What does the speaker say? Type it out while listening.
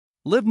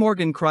Liv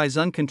Morgan cries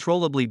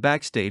uncontrollably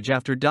backstage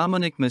after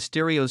Dominik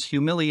Mysterio's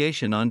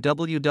humiliation on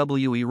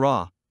WWE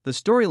Raw. The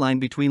storyline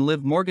between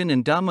Liv Morgan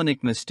and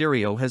Dominik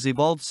Mysterio has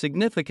evolved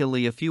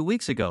significantly a few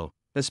weeks ago,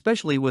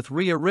 especially with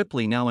Rhea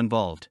Ripley now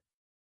involved.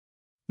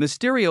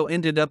 Mysterio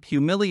ended up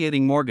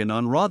humiliating Morgan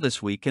on Raw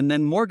this week, and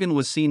then Morgan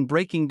was seen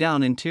breaking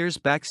down in tears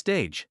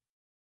backstage.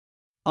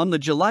 On the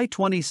July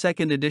 22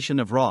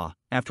 edition of Raw,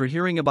 after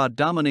hearing about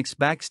Dominik's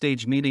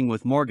backstage meeting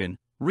with Morgan,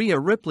 Rhea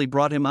Ripley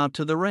brought him out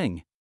to the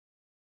ring.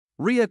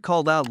 Rhea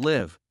called out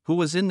Liv, who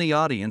was in the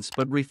audience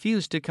but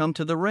refused to come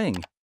to the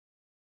ring.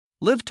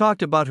 Liv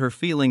talked about her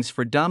feelings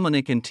for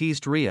Dominik and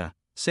teased Rhea,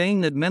 saying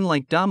that men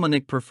like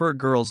Dominik prefer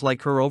girls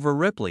like her over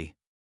Ripley.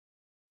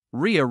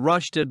 Rhea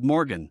rushed at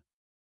Morgan,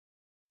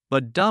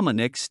 but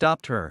Dominik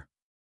stopped her.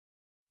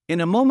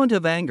 In a moment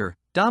of anger,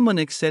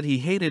 Dominik said he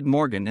hated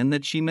Morgan and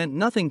that she meant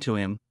nothing to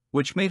him,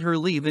 which made her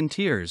leave in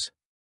tears.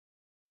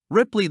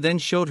 Ripley then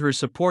showed her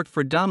support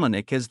for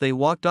Dominik as they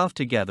walked off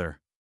together.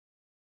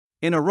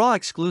 In a Raw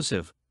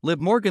exclusive,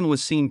 Liv Morgan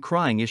was seen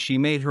crying as she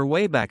made her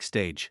way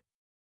backstage.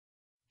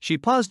 She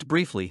paused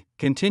briefly,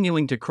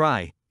 continuing to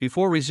cry,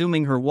 before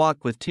resuming her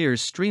walk with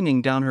tears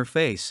streaming down her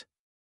face.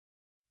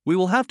 We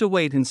will have to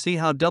wait and see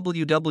how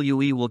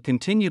WWE will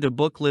continue to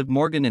book Liv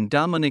Morgan and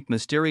Dominik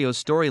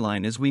Mysterio's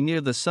storyline as we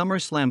near the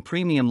SummerSlam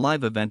Premium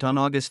Live event on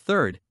August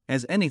 3rd,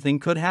 as anything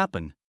could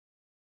happen.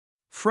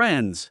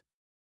 Friends,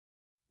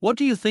 what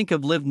do you think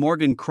of Liv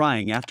Morgan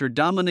crying after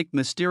Dominik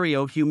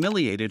Mysterio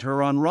humiliated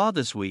her on Raw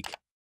this week?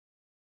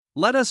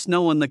 Let us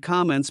know in the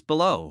comments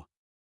below.